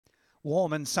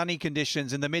Warm and sunny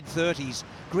conditions in the mid-30s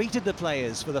greeted the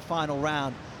players for the final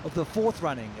round of the fourth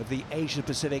running of the Asia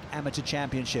Pacific Amateur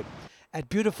Championship at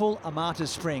beautiful Amatuer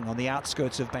Spring on the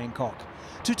outskirts of Bangkok.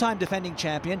 Two-time defending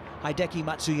champion Hideki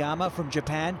Matsuyama from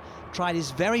Japan tried his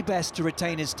very best to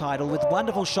retain his title with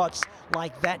wonderful shots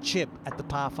like that chip at the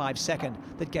par 5 second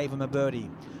that gave him a birdie.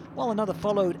 While another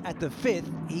followed at the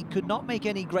fifth, he could not make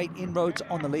any great inroads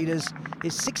on the leaders,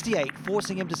 his 68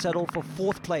 forcing him to settle for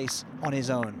fourth place on his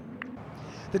own.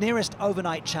 The nearest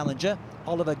overnight challenger,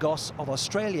 Oliver Goss of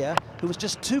Australia, who was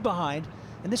just 2 behind,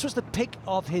 and this was the pick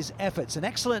of his efforts, an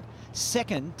excellent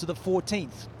second to the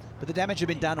 14th. But the damage had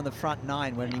been done on the front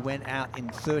 9 when he went out in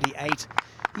 38.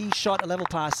 He shot a level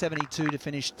par 72 to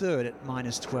finish third at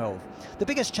 -12. The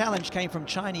biggest challenge came from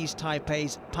Chinese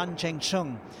Taipei's Pan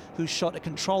Cheng-chung, who shot a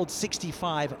controlled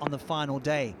 65 on the final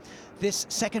day. This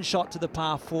second shot to the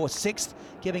par 4 sixth,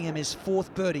 giving him his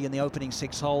 4th birdie in the opening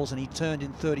 6 holes, and he turned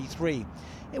in 33.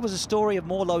 It was a story of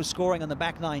more low scoring on the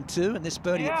back 9 too, and this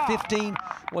birdie at 15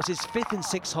 was his 5th in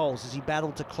 6 holes as he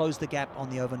battled to close the gap on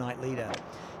the overnight leader.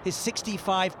 His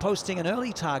 65 posting an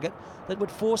early target that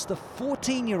would force the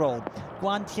 14-year-old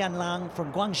Guan Tianlang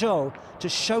from Guangzhou to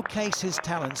showcase his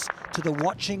talents to the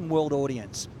watching world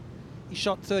audience. He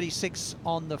shot 36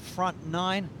 on the front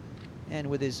 9, and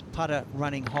with his putter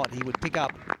running hot, he would pick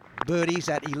up birdies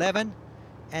at 11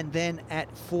 and then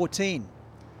at 14.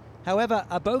 However,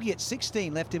 a bogey at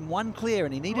 16 left him 1 clear,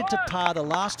 and he needed to par the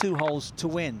last 2 holes to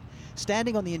win.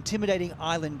 Standing on the intimidating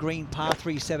island green par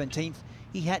 3 17th,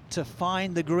 he had to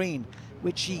find the green,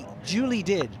 which he duly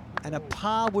did, and a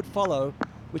par would follow,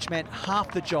 which meant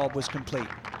half the job was complete.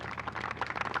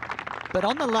 But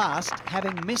on the last,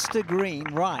 having missed the green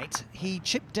right, he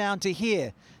chipped down to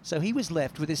here, so he was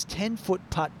left with his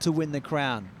 10-foot putt to win the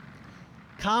crown.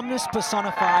 Calmness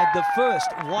personified, the first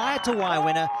wire-to-wire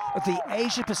winner of the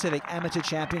Asia Pacific Amateur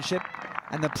Championship,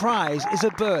 and the prize is a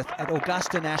berth at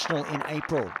Augusta National in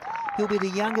April. He'll be the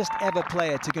youngest ever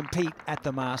player to compete at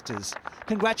the Masters.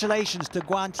 Congratulations to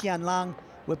Guan Tianlang.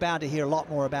 We're bound to hear a lot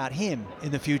more about him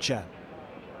in the future.